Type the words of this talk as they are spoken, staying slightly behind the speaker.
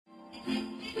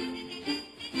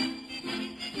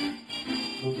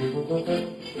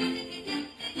Welcome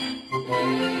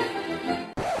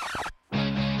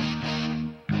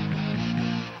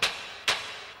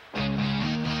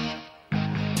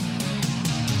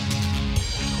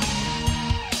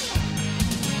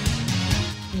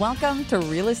to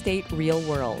Real Estate Real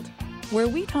World, where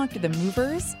we talk to the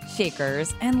movers,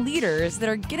 shakers, and leaders that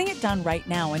are getting it done right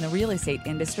now in the real estate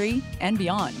industry and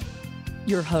beyond.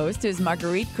 Your host is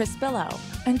Marguerite Crispillo,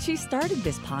 and she started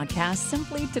this podcast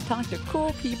simply to talk to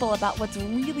cool people about what's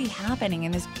really happening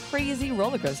in this crazy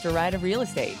roller coaster ride of real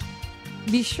estate.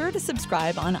 Be sure to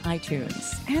subscribe on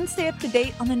iTunes and stay up to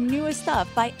date on the newest stuff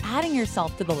by adding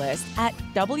yourself to the list at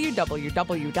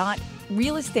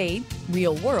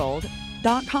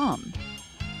www.realestaterealworld.com.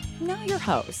 Now your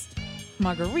host,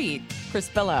 Marguerite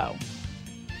Crispillo.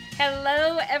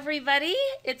 Hello, everybody.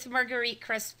 It's Marguerite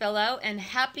Crispillo, and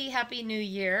happy New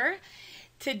Year.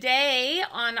 Today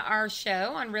on our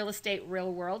show on Real Estate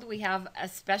Real World, we have a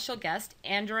special guest,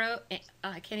 Andrew.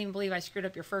 I can't even believe I screwed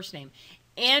up your first name.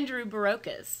 Andrew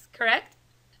Barrocas, correct?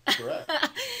 Correct.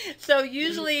 So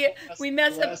usually we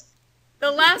mess up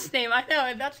the last name. I know,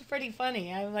 and that's pretty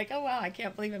funny. I'm like, oh, wow, I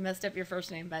can't believe I messed up your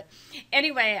first name. But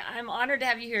anyway, I'm honored to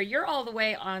have you here. You're all the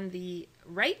way on the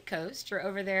right coast. You're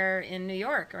over there in New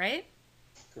York, right?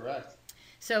 Correct.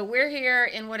 So we're here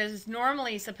in what is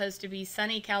normally supposed to be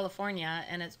sunny California,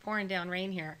 and it's pouring down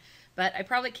rain here. But I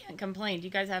probably can't complain. Do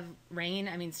you guys have rain,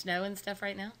 snow and stuff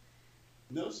right now?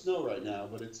 No snow right now,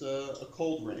 but it's a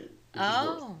cold rain.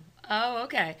 Oh,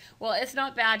 okay. Well, it's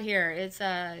not bad here. It's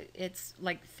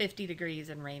like 50 degrees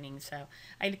and raining, so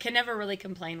I can never really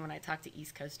complain when I talk to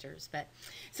East Coasters. But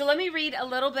so let me read a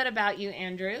little bit about you,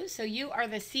 Andrew. So you are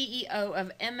the CEO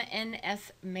of MMS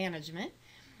Management,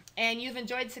 and you've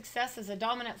enjoyed success as a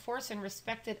dominant force and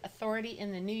respected authority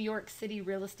in the New York City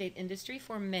real estate industry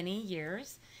for many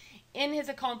years. In his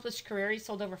accomplished career, he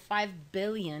sold over $5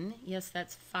 billion, yes,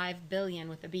 that's $5 billion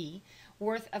with a B,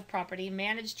 worth of property,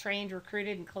 managed, trained,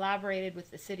 recruited, and collaborated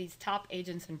with the city's top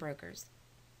agents and brokers.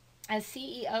 As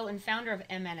CEO and founder of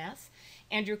MNS,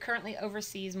 Andrew currently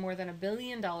oversees more than $1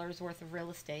 billion worth of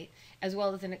real estate, as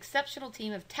well as an exceptional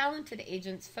team of talented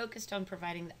agents focused on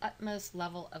providing the utmost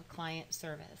level of client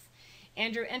service.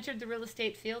 Andrew entered the real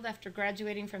estate field after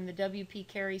graduating from the W.P.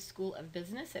 Carey School of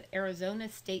Business at Arizona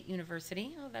State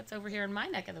University. Oh, that's over here in my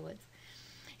neck of the woods.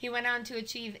 He went on to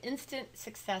achieve instant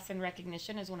success and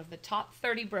recognition as one of the top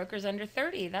 30 brokers under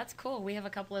 30. That's cool. We have a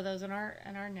couple of those in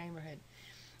our neighborhood.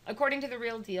 According to The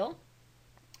Real Deal,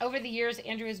 over the years,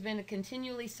 Andrew has been a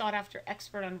continually sought-after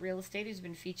expert on real estate who's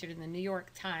been featured in the New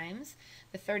York Times,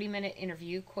 the 30-minute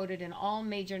interview, quoted in all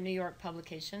major New York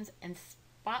publications, and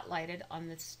spotlighted on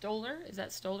the Stoller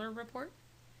report?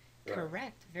 Yeah.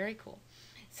 Correct. Very cool.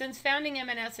 Since founding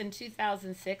M&S in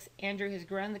 2006, Andrew has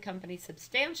grown the company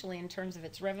substantially in terms of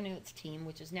its revenue, its team,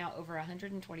 which is now over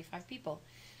 125 people.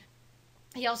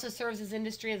 He also serves his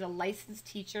industry as a licensed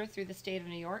teacher through the state of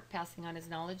New York, passing on his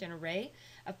knowledge and array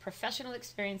of professional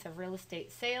experience of real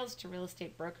estate sales to real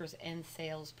estate brokers and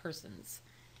salespersons.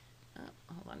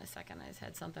 Hold on a second. I just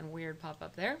had something weird pop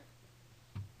up there.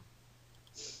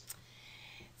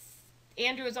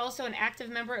 Andrew is also an active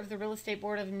member of the Real Estate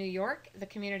Board of New York, the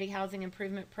Community Housing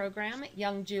Improvement Program,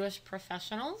 Young Jewish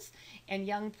Professionals, and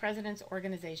Young Presidents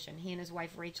Organization. He and his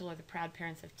wife Rachel are the proud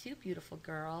parents of two beautiful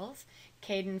girls,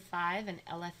 Caden 5 and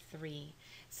Ella 3.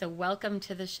 So welcome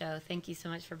to the show. Thank you so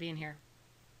much for being here.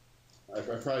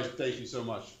 Thank you so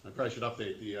much. I probably should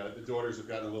update the daughters have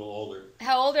gotten a little older.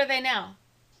 How old are they now?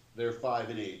 They're 5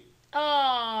 and 8.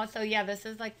 Oh, so yeah, this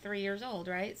is like 3 years old,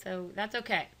 right? So that's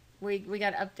okay. We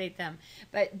got to update them.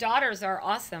 But daughters are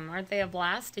awesome. Aren't they a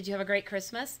blast? Did you have a great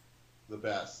Christmas? The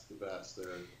best.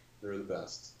 They're the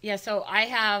best. Yeah, so I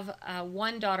have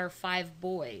one daughter, 5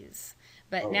 boys.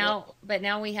 But now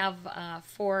we have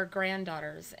 4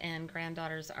 granddaughters, and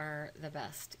granddaughters are the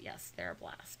best. Yes, they're a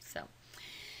blast.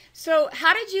 So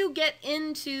how did you get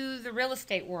into the real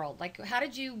estate world? Like, how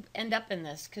did you end up in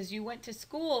this? Because you went to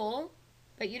school,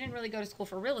 but you didn't really go to school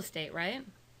for real estate, right?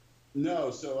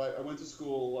 No, so I went to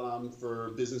school for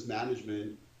business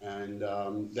management, and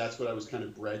that's what I was kind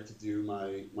of bred to do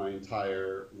my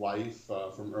entire life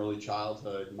from early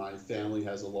childhood. My family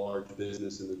has a large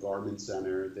business in the garment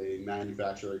center. They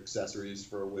manufacture accessories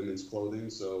for women's clothing,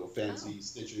 so fancy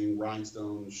stitching,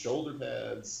 rhinestones, shoulder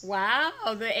pads. Wow,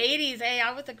 the 80s. Hey,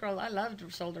 I was a girl. I loved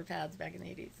shoulder pads back in the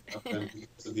 80s.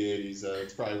 Because of the 80s,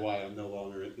 it's probably why I'm no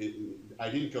longer I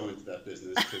didn't go into that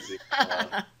business because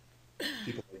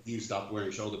people like you stopped wearing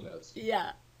shoulder pads.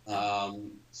 Yeah.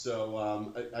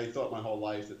 So I thought my whole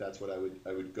life that that's what I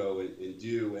would go and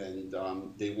do, and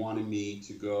they wanted me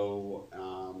to go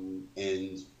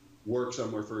and work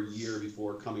somewhere for a year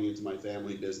before coming into my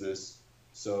family business.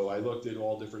 So I looked at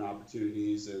all different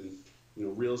opportunities, and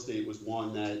real estate was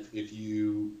one that if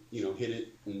you hit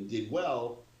it and did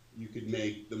well, you could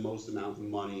make the most amount of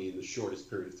money in the shortest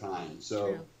period of time. So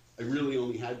True. I really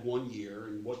only had 1 year,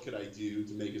 and what could I do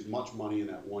to make as much money in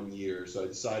that 1 year? So I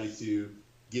decided to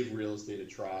give real estate a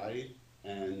try,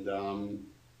 and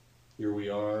here we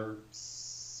are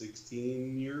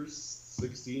 16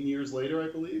 years later, I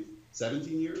believe,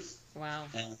 17 years. Wow.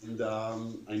 And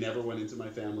I never went into my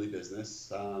family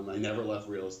business. I never left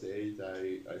real estate.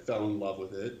 I fell in love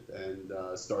with it and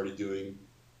started doing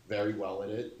very well at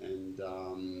it,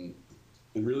 and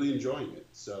really enjoying it.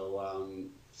 So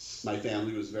my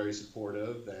family was very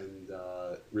supportive and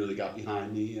really got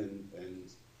behind me, and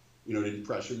didn't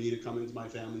pressure me to come into my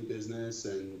family business,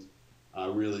 and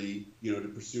really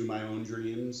to pursue my own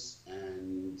dreams.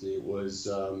 And it was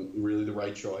really the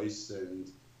right choice.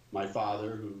 And my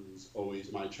father, who's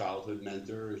always my childhood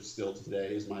mentor, still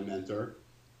today is my mentor,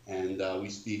 and we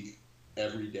speak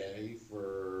every day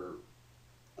for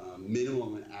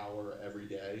minimum an hour every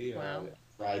day. Wow.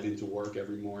 Drive into work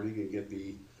every morning and get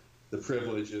the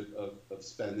privilege of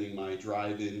spending my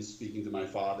drive-in speaking to my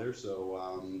father.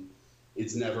 So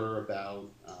it's never about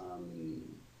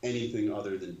anything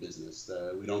other than business.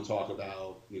 We don't talk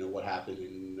about what happened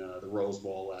in the Rose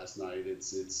Bowl last night.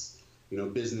 It's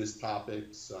business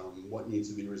topics, what needs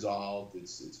to be resolved.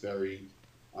 It's very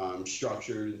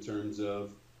structured in terms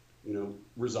of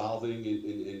resolving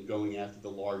and going after the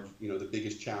large, the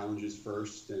biggest challenges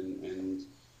first, and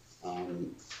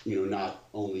not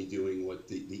only doing what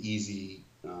the easy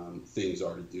things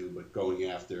are to do, but going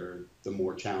after the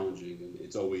more challenging. And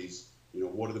it's always,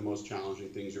 what are the most challenging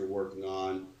things you're working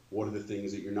on? What are the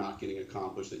things that you're not getting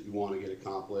accomplished that you want to get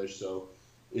accomplished? So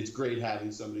it's great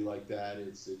having somebody like that.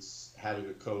 It's having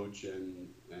a coach,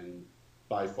 and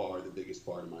by far the biggest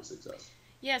part of my success.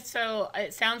 Yeah, so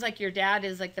it sounds like your dad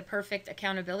is like the perfect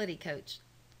accountability coach.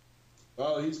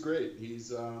 Oh, he's great. He's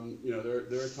there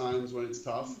are times when it's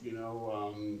tough,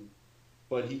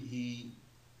 but he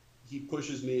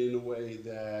pushes me in a way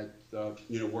that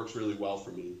works really well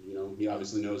for me. He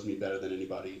obviously knows me better than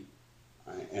anybody,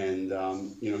 and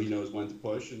he knows when to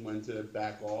push and when to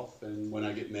back off. And when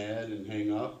I get mad and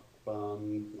hang up,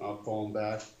 I'll call him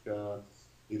back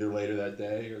either later that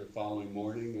day or the following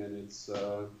morning, and it's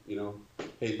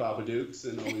hey Papa Dukes,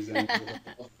 and always ends with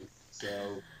a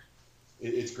so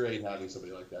it's great having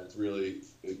somebody like that. It's really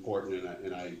important,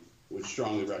 and I would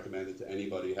strongly recommend it to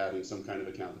anybody. Having some kind of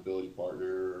accountability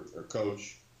partner or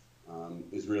coach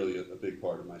is really a big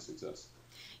part of my success.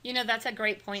 That's a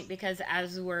great point, because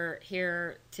as we're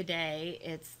here today,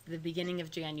 it's the beginning of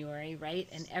January, right?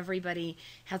 And everybody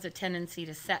has a tendency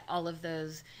to set all of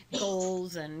those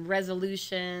goals and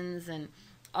resolutions and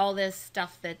all this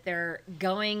stuff that they're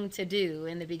going to do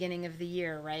in the beginning of the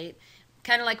year, right?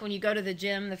 Kind of like when you go to the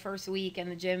gym the first week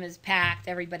and the gym is packed,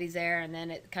 everybody's there, and then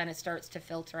it kind of starts to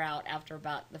filter out after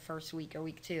about the first week or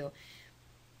week two.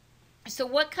 So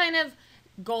what kind of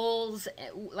goals,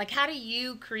 like how do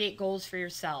you create goals for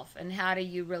yourself, and how do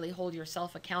you really hold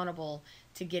yourself accountable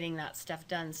to getting that stuff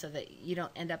done so that you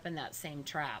don't end up in that same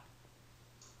trap?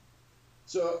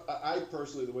 So I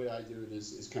personally, the way I do it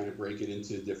is kind of break it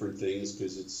into different things,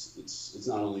 because it's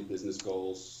not only business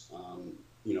goals.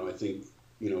 I think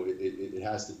it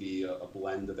has to be a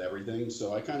blend of everything.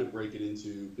 So I kind of break it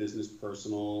into business,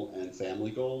 personal, and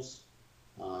family goals,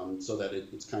 so that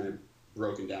it's kind of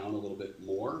broken down a little bit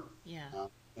more. Yeah.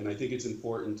 And I think it's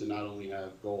important to not only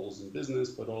have goals in business,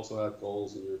 but also have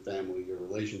goals in your family, your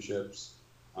relationships,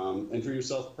 and for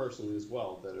yourself personally as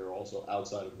well, that are also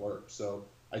outside of work. So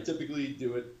I typically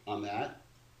do it on that.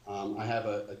 I have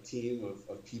a team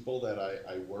of people that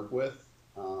I work with,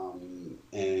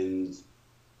 and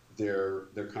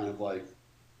they're kind of like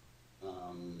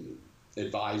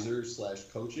advisors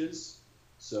 / coaches.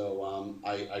 So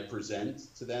I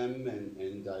present to them,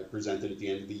 and I present it at the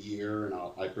end of the year, and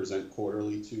I present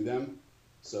quarterly to them.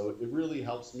 So it really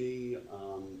helps me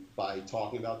by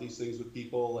talking about these things with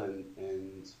people,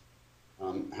 and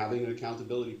having an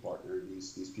accountability partner.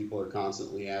 These people are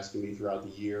constantly asking me throughout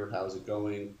the year, how's it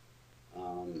going?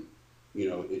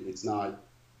 It's not,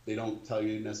 they don't tell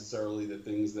you necessarily the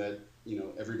things that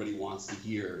everybody wants to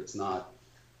hear. It's not,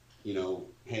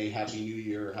 hey, Happy New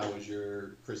Year, how was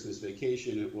your Christmas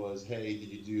vacation? It was, hey, did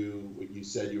you do what you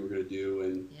said you were going to do?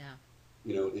 And yeah,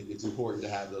 it's important to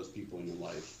have those people in your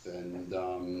life. And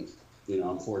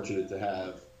I'm fortunate to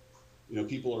have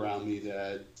people around me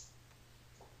that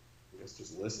I guess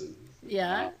just listen.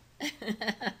 Yeah.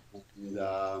 And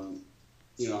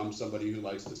I'm somebody who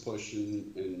likes to push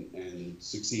and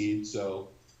succeed. So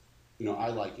I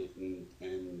like it, and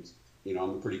I'm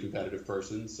a pretty competitive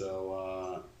person,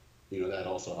 so that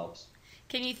also helps.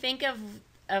 Can you think of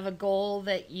a goal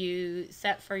that you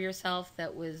set for yourself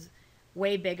that was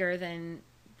way bigger than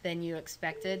you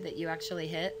expected that you actually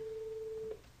hit?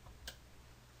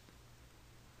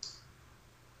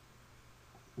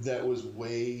 That was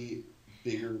way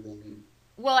bigger than.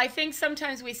 Well, I think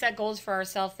sometimes we set goals for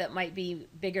ourselves that might be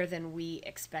bigger than we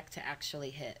expect to actually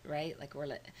hit, right? Like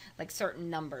like certain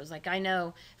numbers. Like I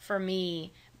know for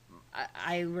me,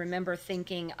 I remember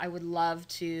thinking I would love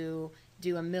to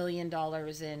do $1 million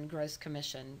in gross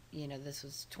commission. This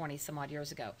was 20 some odd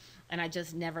years ago. And I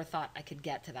just never thought I could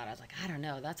get to that. I was like, I don't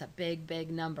know, that's a big, big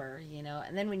number.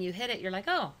 And then when you hit it, you're like,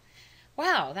 oh,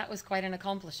 wow, that was quite an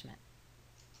accomplishment.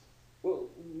 Well,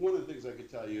 one of the things I could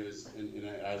tell you is, and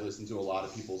I listen to a lot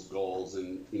of people's goals,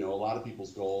 and a lot of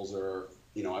people's goals are,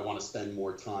 I want to spend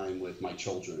more time with my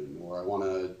children, or I want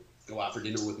to go out for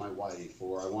dinner with my wife,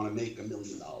 or I want to make $1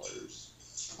 million.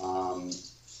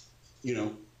 You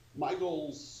know, my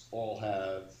goals all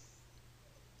have,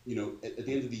 at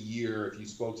the end of the year, if you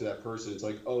spoke to that person, it's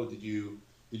like, oh, did you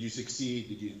succeed?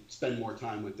 Did you spend more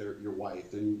time with your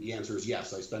wife? And the answer is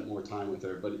yes, I spent more time with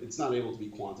her, but it's not able to be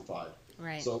quantified.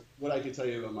 Right. So what I can tell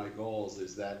you about my goals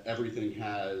is that everything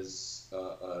has,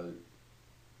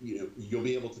 you'll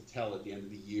be able to tell at the end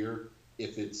of the year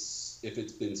if it's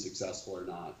been successful or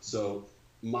not. So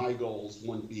my goals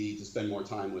wouldn't be to spend more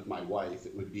time with my wife.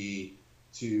 It would be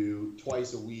to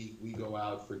twice a week we go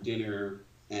out for dinner,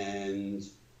 and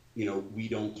we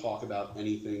don't talk about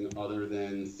anything other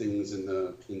than things in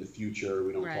the future.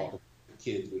 We don't Right. talk about the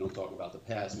kids. We don't talk about the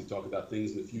past. We talk about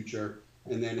things in the future.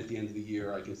 And then at the end of the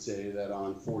year, I can say that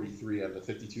on 43 out of the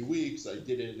 52 weeks, I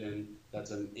did it, and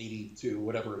that's an 82,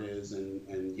 whatever it is,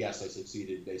 and yes, I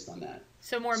succeeded based on that.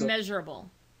 So more So measurable.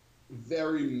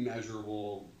 very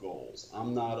measurable goals.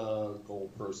 I'm not a goal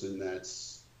person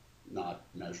that's not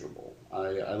measurable.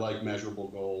 I like measurable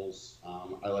goals.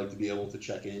 I like to be able to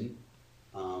check in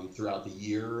throughout the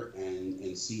year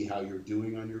and see how you're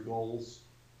doing on your goals.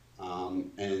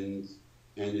 And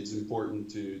it's important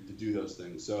to do those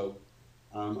things. So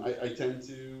I tend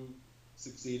to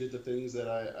succeed at the things that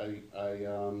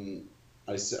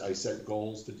I set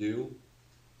goals to do.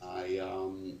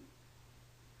 I'm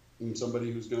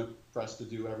somebody who's going to press to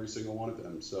do every single one of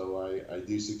them. So I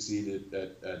do succeed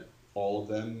at all of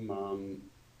them,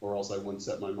 or else I wouldn't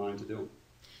set my mind to do them.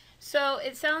 So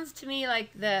it sounds to me like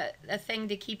a thing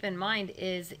to keep in mind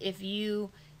is if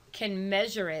you can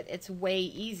measure it, it's way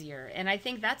easier. And I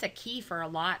think that's a key for a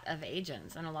lot of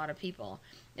agents and a lot of people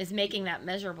is making that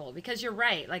measurable. Because you're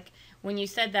right. Like when you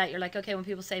said that, you're like, okay, when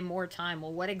people say more time,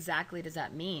 well, what exactly does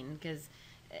that mean? Because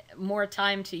more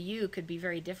time to you could be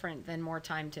very different than more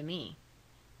time to me.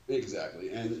 Exactly,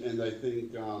 and I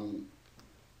think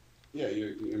yeah,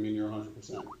 you're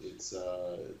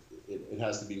 100%. It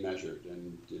has to be measured,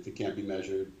 and if it can't be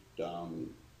measured,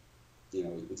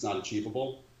 it's not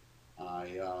achievable.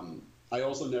 I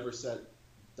also never set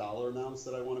dollar amounts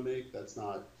that I want to make. That's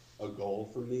not a goal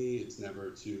for me. It's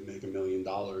never to make $1 million.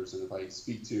 And if I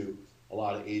speak to a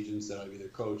lot of agents that I've either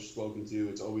coached, spoken to,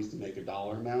 it's always to make a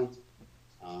dollar amount.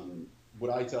 What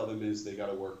I tell them is they got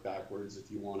to work backwards. If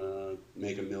you want to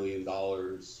make $1 million,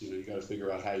 you got to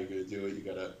figure out how you're going to do it. You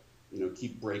got to,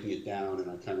 keep breaking it down. And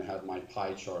I kind of have my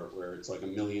pie chart where it's like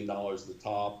 $1 million at the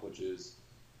top, which is,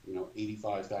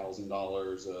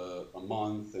 $85,000 a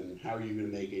month. And how are you going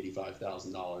to make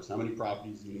 $85,000? How many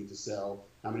properties do you need to sell?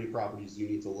 How many properties do you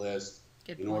need to list?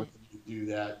 Good In point. order for you to do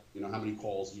that, how many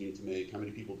calls do you need to make? How many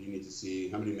people do you need to see?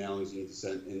 How many mailings do you need to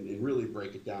send? And really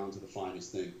break it down to the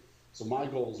finest thing. So my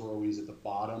goals are always at the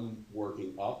bottom,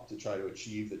 working up to try to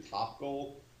achieve the top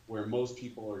goal, where most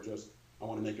people are just, I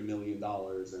want to make $1 million,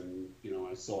 and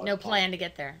I saw No plan to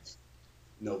get there.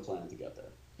 no plan to get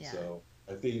there. Yeah. So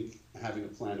I think having a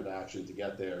plan of action to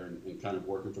get there and kind of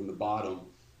working from the bottom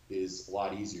is a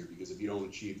lot easier, because if you don't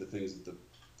achieve the things at the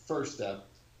first step,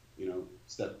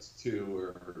 step two,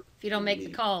 or If you don't make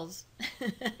the calls,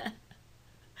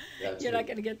 that's you're it. not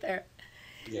going to get there.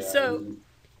 Yeah, So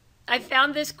I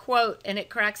found this quote and it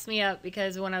cracks me up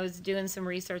because when I was doing some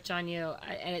research on you,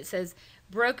 and it says,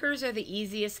 brokers are the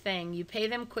easiest thing. You pay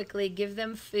them quickly, give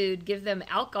them food, give them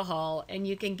alcohol, and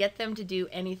you can get them to do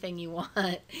anything you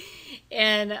want.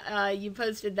 And you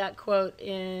posted that quote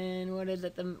in, what is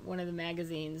it, one of the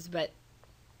magazines. But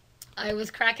I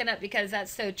was cracking up because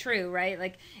that's so true, right?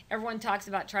 Like everyone talks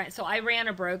about trying. So I ran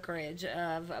a brokerage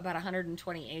of about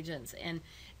 120 agents, and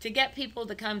to get people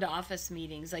to come to office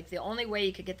meetings, like the only way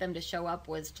you could get them to show up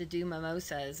was to do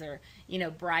mimosas or,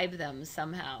 bribe them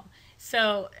somehow.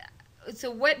 So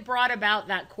what brought about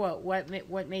that quote? What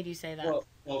made you say that? well,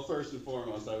 Well, first and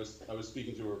foremost, I was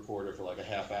speaking to a reporter for like a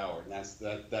half hour, and that's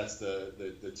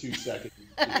the 2 second,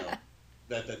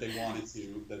 that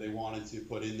they wanted to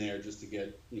put in there just to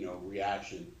get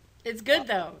reaction. It's Uh, good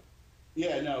though,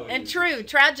 yeah, no, and it's true,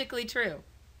 tragically true.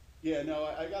 yeah, no,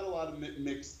 I got a lot of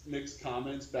mixed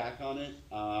comments back on it,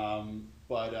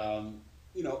 but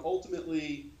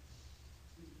ultimately,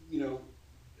 you know,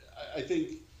 I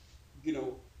think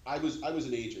I was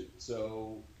an agent,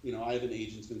 so I have an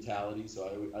agent's mentality.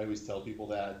 So I always tell people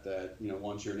that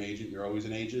once you're an agent, you're always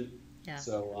an agent. Yeah.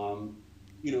 So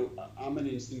I'm an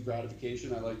instant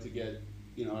gratification. I like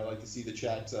to see the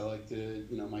checks. I like to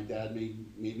my dad made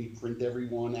me print every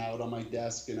one out on my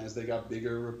desk, and as they got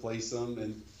bigger, replace them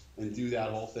and do that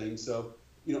whole thing. So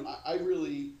I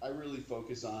really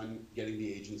focus on getting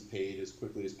the agents paid as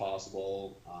quickly as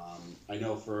possible. I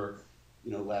know for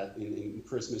in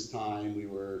Christmas time, we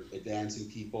were advancing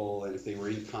people, and if they were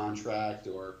in contract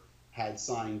or had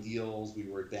signed deals, we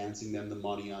were advancing them the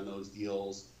money on those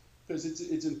deals because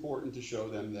it's important to show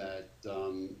them that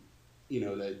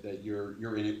that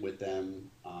you're in it with them,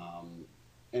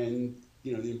 and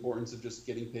the importance of just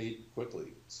getting paid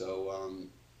quickly. So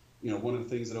one of the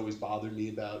things that always bothered me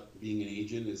about being an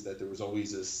agent is that there was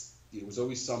always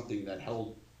something that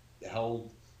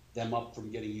held them up from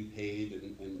getting you paid,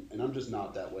 and I'm just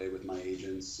not that way with my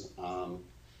agents.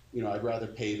 I'd rather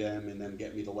pay them and then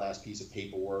get me the last piece of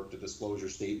paperwork, the disclosure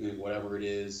statement, whatever it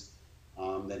is,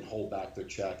 than hold back their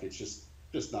check. It's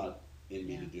just not in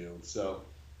me Yeah. to do. So,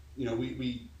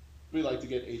 we like to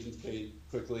get agents paid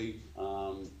quickly.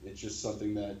 It's just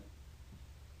something that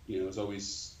has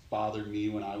always bothered me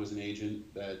when I was an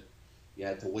agent, that you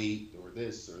had to wait or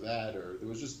this or that, or there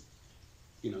was just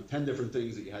 10 different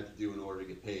things that you had to do in order to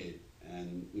get paid.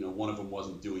 And, one of them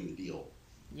wasn't doing the deal.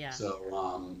 Yeah. So,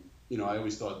 I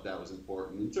always thought that was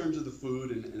important. In terms of the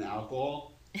food and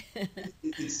alcohol,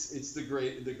 it's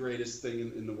the greatest thing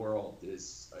in the world.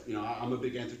 Is I'm a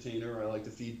big entertainer. I like to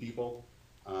feed people.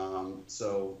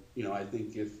 So, I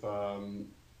think if,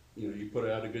 you put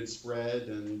out a good spread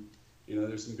and,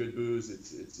 there's some good booze,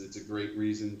 it's a great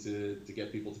reason to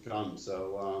get people to come.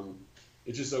 So,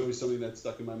 it's just always something that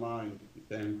stuck in my mind. You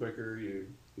pay them quicker, you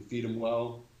feed them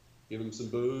well, give them some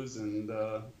booze, and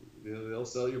they'll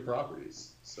sell your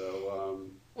properties. So,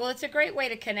 Well, it's a great way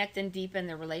to connect and deepen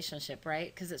the relationship,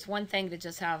 right? Because it's one thing to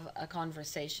just have a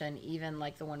conversation, even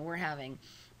like the one we're having.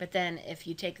 But then if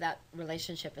you take that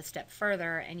relationship a step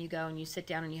further and you go and you sit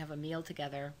down and you have a meal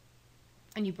together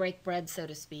and you break bread, so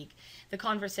to speak, the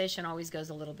conversation always goes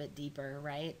a little bit deeper,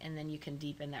 right? And then you can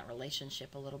deepen that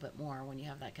relationship a little bit more when you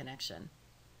have that connection.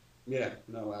 yeah,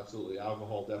 no, absolutely.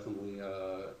 Alcohol definitely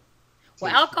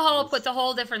Well, takes alcohol people's puts a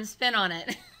whole different spin on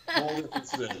it. whole different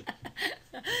spin.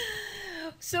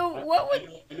 So, I, what I would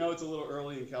know I know it's a little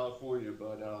early in California,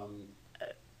 but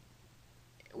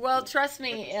Well, trust I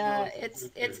me, just know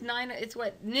it's nine. It's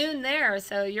what, noon there.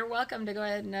 So you're welcome to go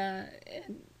ahead and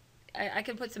I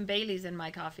can put some Baileys in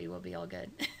my coffee. We'll be all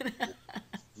good.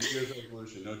 New Year's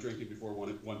resolution: no drinking before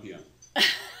 1 p.m.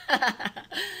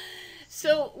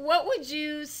 So, what would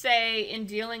you say in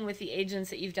dealing with the agents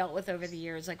that you've dealt with over the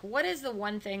years? Like, what is the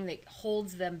one thing that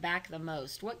holds them back the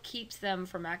most? What keeps them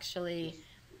from actually?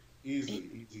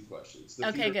 Easy questions. The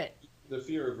Okay, fear, good. the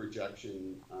fear of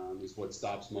rejection is what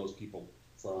stops most people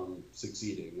from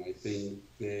succeeding. I think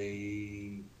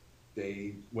they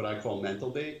what I call mental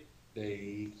bait.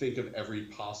 They think of every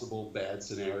possible bad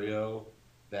scenario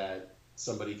that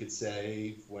somebody could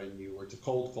say when you were to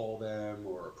cold call them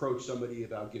or approach somebody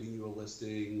about giving you a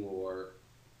listing, or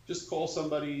just call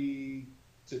somebody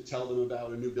to tell them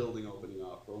about a new building opening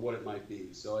up or what it might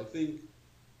be. So I think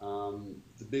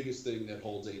the biggest thing that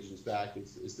holds agents back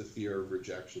is the fear of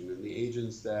rejection. And the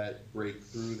agents that break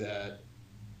through that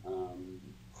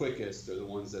quickest are the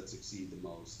ones that succeed the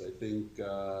most. I think,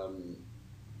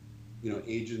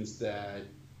 agents that,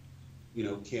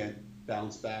 can't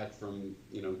bounce back from,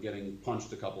 getting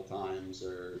punched a couple times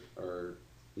or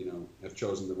have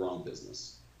chosen the wrong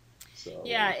business. So,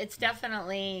 Yeah, it's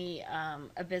definitely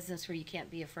a business where you can't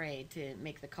be afraid to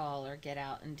make the call or get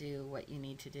out and do what you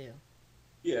need to do.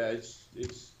 yeah,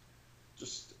 it's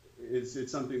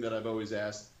something that I've always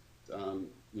asked,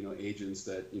 agents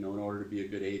that, in order to be a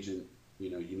good agent, you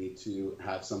need to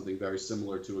have something very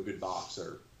similar to a good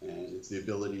boxer, and it's the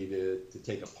ability to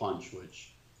take a punch,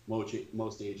 which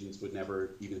most agents would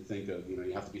never even think of. You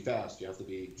have to be fast, you have to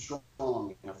be strong,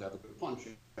 you have to have a good punch,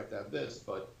 you have to have this,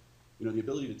 but the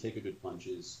ability to take a good punch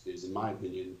is in my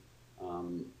opinion,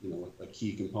 a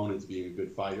key component to being a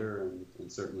good fighter,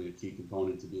 and certainly a key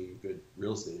component to being a good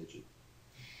real estate agent.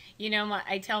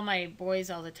 I tell my boys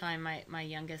all the time. My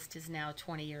youngest is now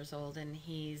 20 years old, and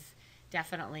he's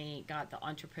definitely got the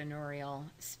entrepreneurial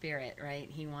spirit, right?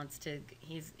 He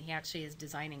actually is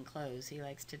designing clothes. He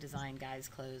likes to design guys'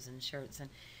 clothes and shirts. And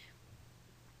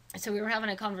so we were having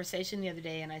a conversation the other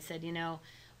day, and I said,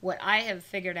 what I have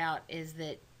figured out is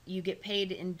that you get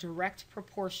paid in direct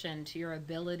proportion to your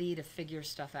ability to figure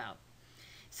stuff out.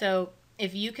 So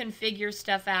if you can figure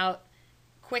stuff out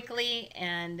quickly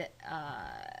and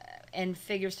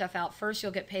figure stuff out first,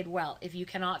 you'll get paid well. If you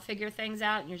cannot figure things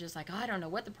out and you're just like, oh, I don't know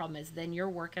what the problem is, then you're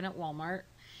working at Walmart.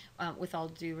 With all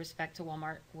due respect to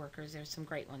Walmart workers, there's some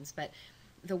great ones, but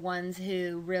the ones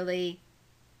who really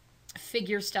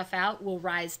figure stuff out will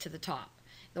rise to the top.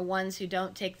 The ones who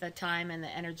don't take the time and the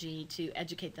energy to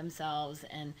educate themselves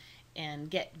and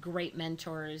get great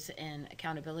mentors and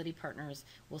accountability partners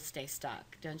will stay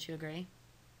stuck. Don't you agree?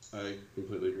 I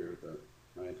completely agree with that.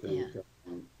 I think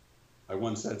I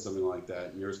once said something like that,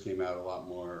 and yours came out a lot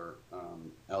more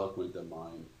eloquent than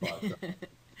mine.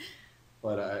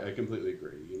 But I completely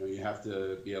agree. You have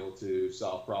to be able to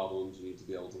solve problems. You need to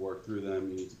be able to work through them.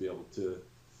 You need to be able to,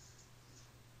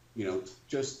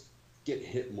 just get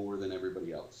hit more than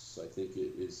everybody else. I think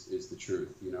it is the truth.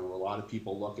 A lot of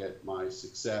people look at my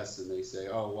success and they say,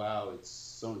 oh, wow, it's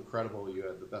so incredible. You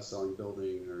had the best-selling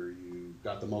building, or you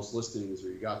got the most listings,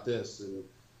 or you got this. And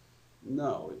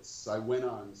no, I went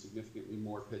on significantly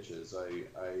more pitches.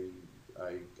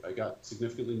 I got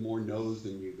significantly more no's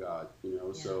than you got,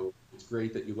 so it's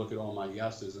great that you look at all my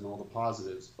yeses and all the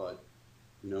positives, but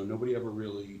nobody ever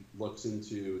really looks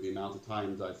into the amount of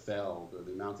times I've failed, or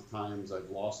the amount of times I've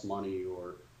lost money,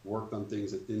 or worked on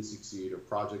things that didn't succeed, or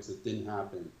projects that didn't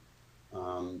happen,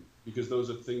 because those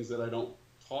are things that I don't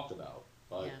talk about.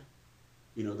 But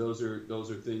those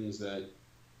are things that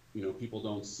people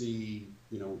don't see.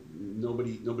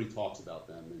 Nobody talks about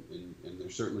them, and they're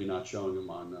certainly not showing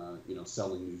them on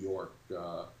Selling New York.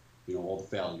 All the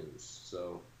failures.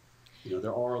 So.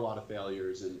 There are a lot of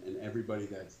failures, and everybody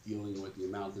that's dealing with the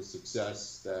amount of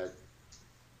success that,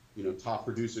 top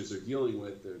producers are dealing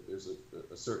with, there's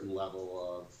a certain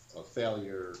level of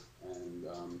failure and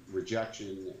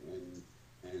rejection,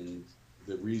 and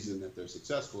the reason that they're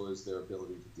successful is their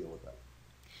ability to deal with that.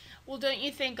 Well, don't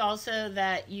you think also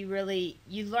that you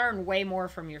learn way more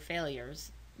from your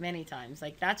failures many times?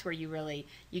 Like that's where you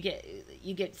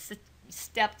get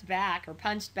stepped back or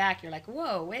punched back. You're like,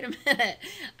 whoa, wait a minute,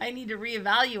 I need to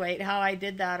reevaluate how I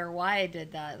did that or why I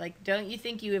did that. Like, don't you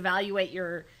think you evaluate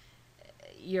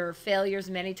your failures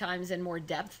many times in more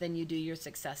depth than you do your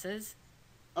successes?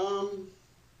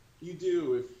 You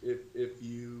do if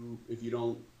you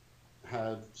don't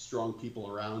have strong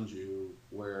people around you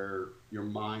where your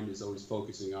mind is always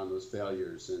focusing on those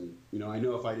failures. And I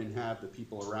know if I didn't have the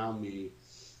people around me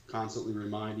constantly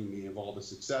reminding me of all the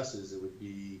successes, it would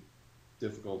be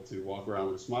difficult to walk around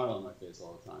with a smile on my face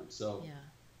all the time. So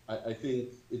I think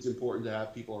it's important to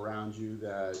have people around you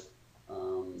that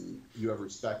you have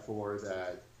respect for,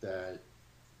 that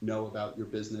know about your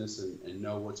business and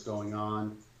know what's going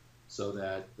on, so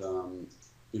that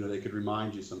they could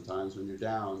remind you sometimes when you're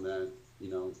down that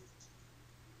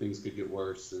things could get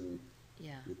worse, and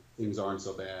things aren't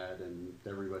so bad, and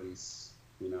everybody's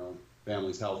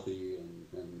family's healthy,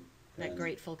 and that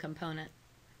grateful component.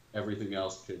 Everything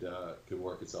else could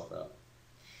work itself out.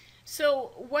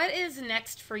 So what is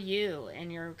next for you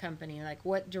and your company? Like,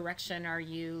 what direction are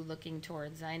you looking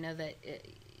towards? I know that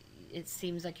it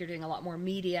seems like you're doing a lot more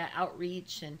media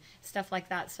outreach and stuff like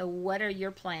that. So what are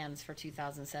your plans for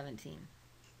 2017?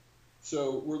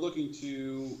 So we're looking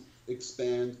to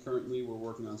expand. Currently, we're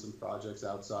working on some projects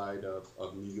outside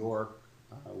of New York.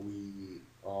 We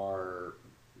are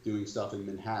doing stuff in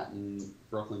Manhattan,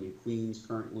 Brooklyn, and Queens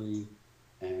currently,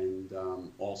 and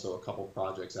also a couple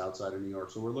projects outside of New York.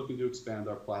 So we're looking to expand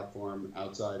our platform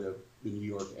outside of the New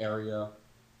York area.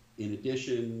 In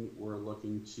addition, we're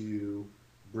looking to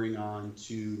bring on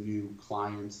 2 new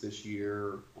clients this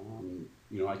year.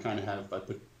 I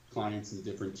put clients in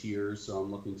different tiers, so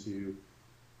I'm looking to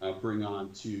bring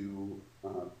on 2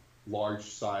 large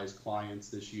size clients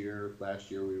this year. Last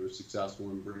year we were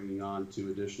successful in bringing on 2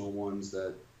 additional ones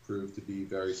that proved to be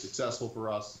very successful for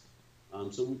us.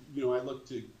 So I look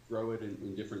to grow it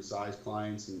in different size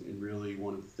clients, and really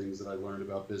one of the things that I learned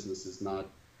about business is not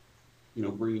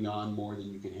bringing on more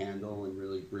than you can handle, and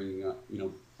really bringing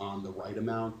on the right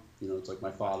amount. It's like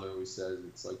my father always says,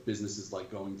 it's like business is like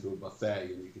going to a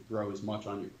buffet, and you can throw as much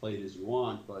on your plate as you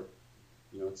want, but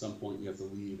at some point you have to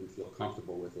leave and feel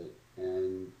comfortable with it.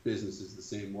 And business is the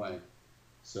same way.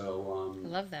 So I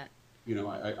love that.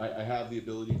 I have the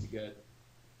ability to get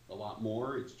a lot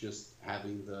more. It's just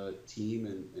having the team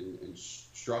and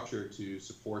structure to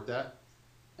support that.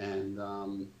 And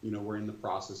we're in the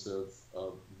process of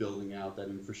building out that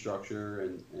infrastructure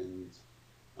and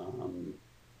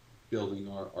building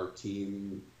our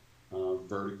team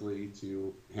vertically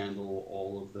to handle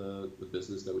all of the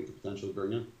business that we could potentially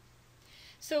bring in.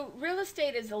 So real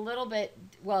estate is a little bit,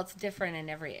 well, it's different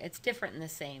it's different in the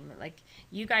same. Like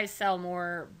you guys sell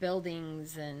more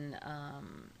buildings and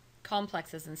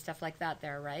complexes and stuff like that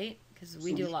there, right? Because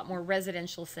we do a lot more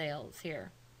residential sales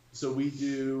here. So we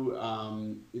do,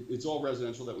 it's all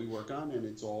residential that we work on, and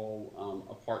it's all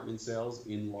apartment sales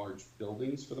in large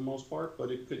buildings for the most part,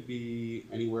 but it could be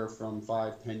anywhere from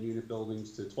 5-10 unit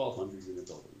buildings to 1,200 unit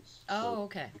buildings. Oh,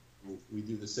 okay. We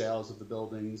do the sales of the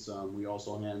buildings. We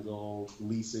also handle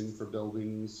leasing for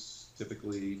buildings,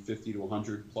 typically 50 to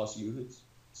 100 plus units.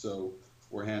 So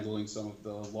we're handling some of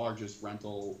the largest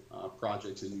rental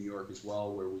projects in New York as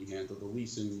well, where we handle the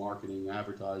leasing, marketing,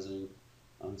 advertising,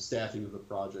 staffing of the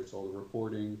projects, all the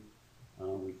reporting.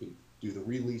 We can do the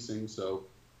releasing. So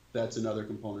that's another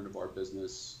component of our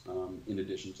business in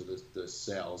addition to the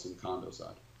sales and condo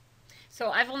side. So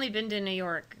I've only been to New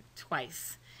York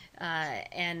twice.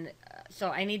 So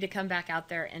I need to come back out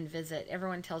there and visit.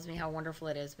 Everyone tells me how wonderful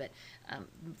it is, but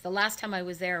the last time I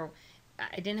was there,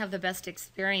 I didn't have the best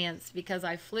experience because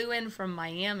I flew in from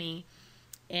Miami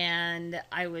and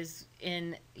I was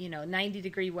in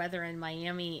 90-degree weather in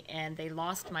Miami, and they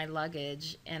lost my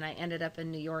luggage, and I ended up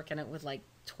in New York and it was like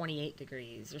 28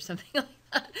 degrees or something like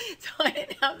that. So I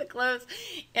didn't have the clothes,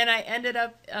 and I ended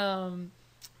up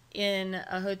in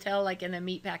a hotel like in the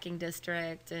meatpacking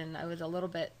district, and I was a little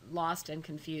bit lost and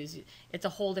confused. It's a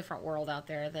whole different world out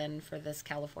there than for this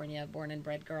California born and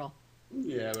bred girl.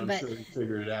 Yeah, I'm sure you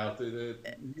figured it out.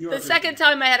 The second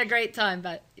time I had a great time,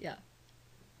 but yeah.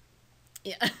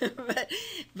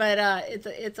 but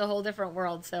it's a whole different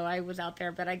world. So I was out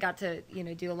there, but I got to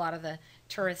do a lot of the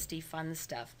touristy fun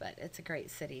stuff. But it's a great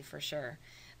city for sure.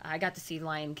 I got to see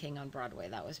Lion King on Broadway.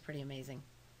 That was pretty amazing.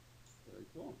 Very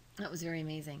cool. That was very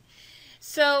amazing.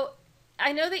 So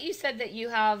I know that you said that you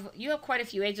have quite a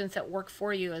few agents that work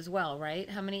for you as well, right?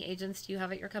 How many agents do you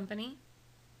have at your company?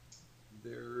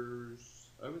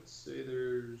 I would say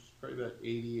there's probably about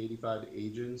 80, 85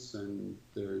 agents, and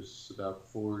there's about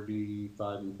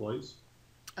 45 employees.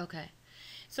 Okay.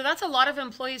 So that's a lot of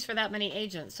employees for that many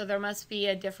agents. So there must be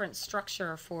a different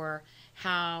structure for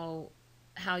how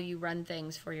you run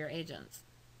things for your agents.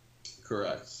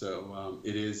 Correct. So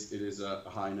it is a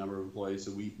high number of employees.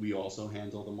 So we also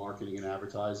handle the marketing and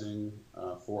advertising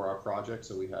for our project.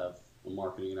 So we have a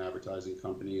marketing and advertising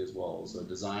company as well as a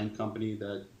design company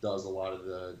that does a lot of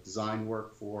the design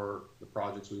work for the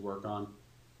projects we work on.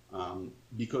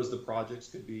 Because the projects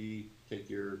could be, take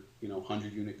your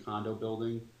 100-unit condo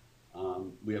building.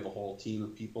 We have a whole team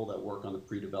of people that work on the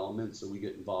pre-development. So we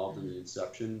get involved in the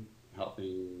inception,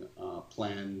 helping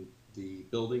plan the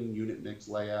building, unit mix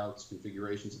layouts,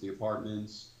 configurations of the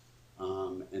apartments,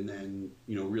 and then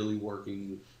really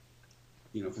working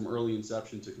from early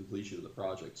inception to completion of the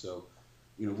project. So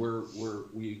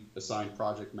we assign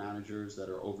project managers that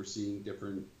are overseeing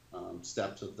different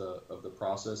steps of the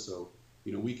process. So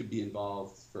we could be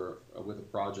involved with a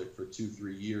project for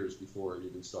 2-3 years before it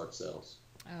even starts sales.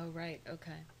 Oh, right.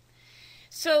 Okay.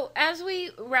 So as we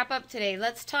wrap up today,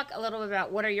 let's talk a little bit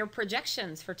about what are your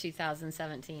projections for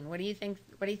 2017. What do you think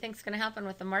is going to happen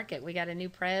with the market? We got a new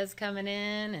prez coming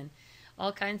in and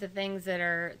all kinds of things that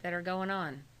are going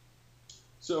on.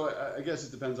 So I guess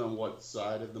it depends on what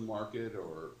side of the market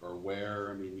or where.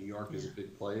 I mean, New York is a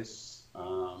big place.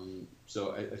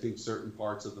 So I think certain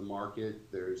parts of the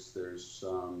market, there's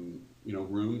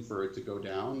room for it to go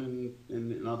down,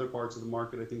 and in other parts of the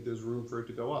market, I think there's room for it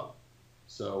to go up.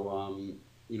 So,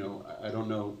 I don't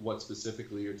know what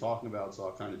specifically you're talking about, so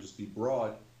I'll kind of just be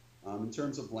broad. In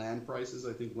terms of land prices,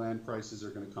 I think land prices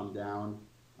are going to come down.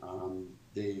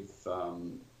 They've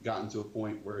gotten to a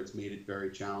point where it's made it very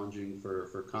challenging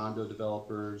for condo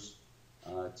developers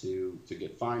to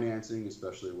get financing,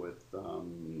 especially with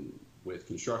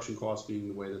construction costs being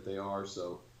the way that they are.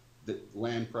 So the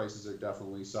land prices are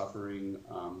definitely suffering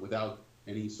without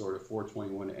any sort of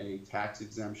 421A tax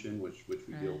exemption, which we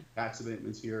deal with tax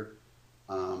abatements here.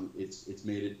 It's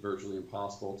made it virtually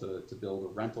impossible to build a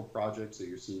rental project. So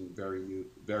you're seeing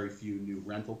very few new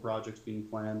rental projects being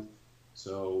planned.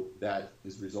 So that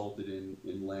has resulted in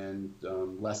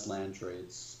less land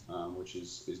trades, which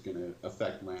is going to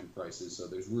affect land prices. So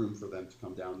there's room for them to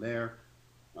come down there.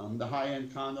 The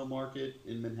high-end condo market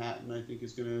in Manhattan, I think,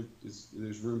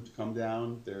 there's room to come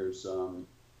down. There's an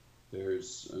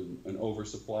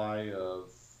oversupply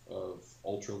of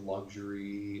ultra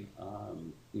luxury,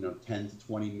 $10 to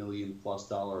 $20 million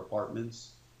plus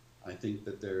apartments. I think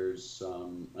that there's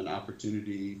an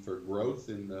opportunity for growth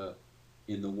in the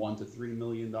 $1 to $3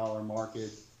 million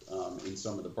market in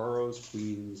some of the boroughs,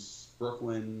 Queens,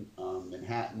 Brooklyn,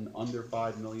 Manhattan, under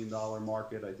 $5 million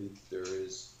market. I think there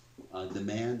is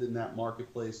demand in that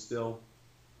marketplace still.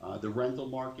 The rental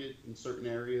market in certain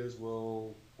areas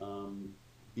will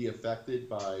be affected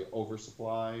by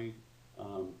oversupply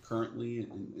currently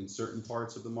in certain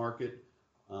parts of the market.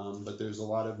 But there's a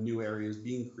lot of new areas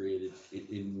being created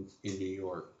in New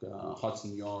York,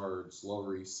 Hudson Yards,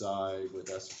 Lower East Side, with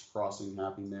Essex Crossing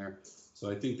happening there. So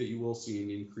I think that you will see an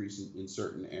increase in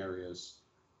certain areas.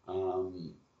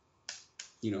 In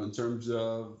terms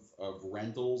of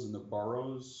rentals in the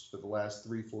boroughs for the last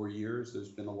 3-4 years, there's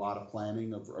been a lot of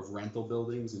planning of rental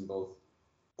buildings in both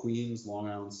Queens, Long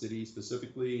Island City,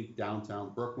 specifically downtown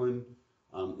Brooklyn,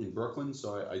 in Brooklyn.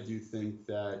 So I do think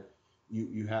that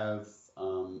you have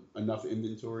enough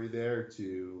inventory there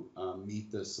to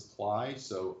meet the supply.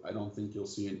 So I don't think you'll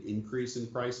see an increase in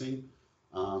pricing,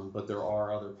 but there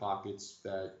are other pockets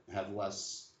that have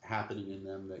less happening in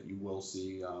them that you will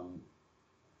see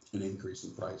an increase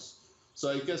in price. So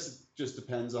I guess it just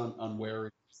depends on where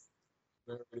it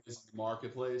is in the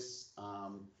marketplace.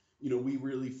 We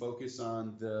really focus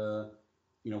on the,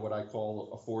 what I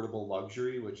call affordable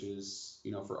luxury, which is,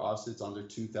 for us, it's under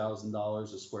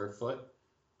 $2,000 a square foot.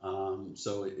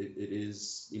 So it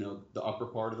is, the upper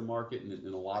part of the market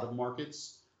in a lot of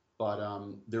markets, but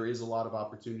there is a lot of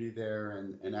opportunity there.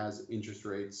 And as interest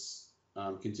rates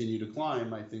continue to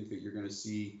climb, I think that you're going to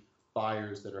see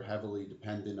buyers that are heavily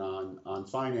dependent on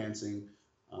financing,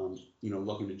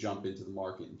 looking to jump into the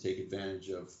market and take advantage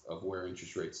of where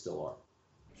interest rates still are.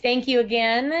 Thank you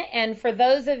again. And for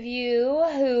those of you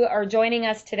who are joining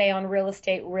us today on Real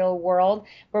Estate Real World,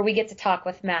 where we get to talk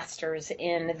with masters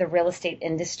in the real estate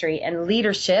industry and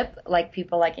leadership, like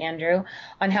people like Andrew,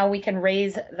 on how we can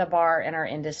raise the bar in our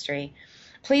industry.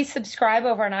 Please subscribe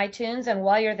over on iTunes, and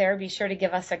while you're there, be sure to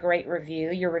give us a great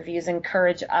review. Your reviews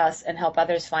encourage us and help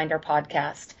others find our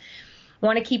podcast.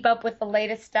 Want to keep up with the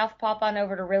latest stuff? Pop on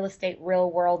over to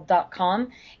realestaterealworld.com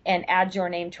and add your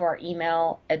name to our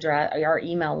email address, our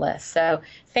email list. So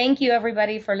thank you,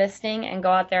 everybody, for listening, and go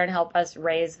out there and help us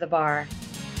raise the bar.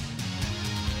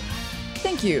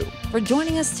 Thank you for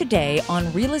joining us today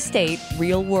on Real Estate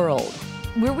Real World,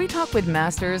 where we talk with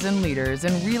masters and leaders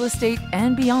in real estate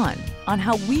and beyond on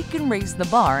how we can raise the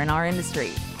bar in our industry.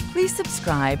 Please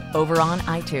subscribe over on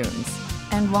iTunes.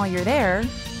 And while you're there,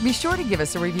 be sure to give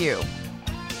us a review.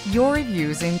 Your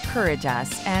reviews encourage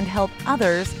us and help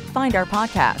others find our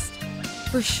podcast.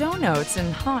 For show notes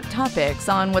and hot topics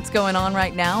on what's going on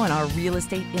right now in our real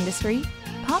estate industry,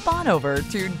 pop on over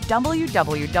to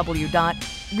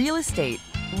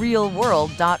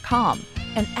www.realestaterealworld.com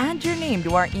and add your name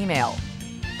to our email.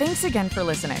 Thanks again for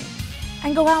listening.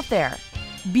 And go out there,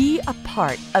 be a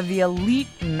part of the elite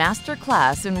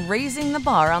masterclass in raising the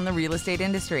bar on the real estate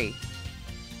industry.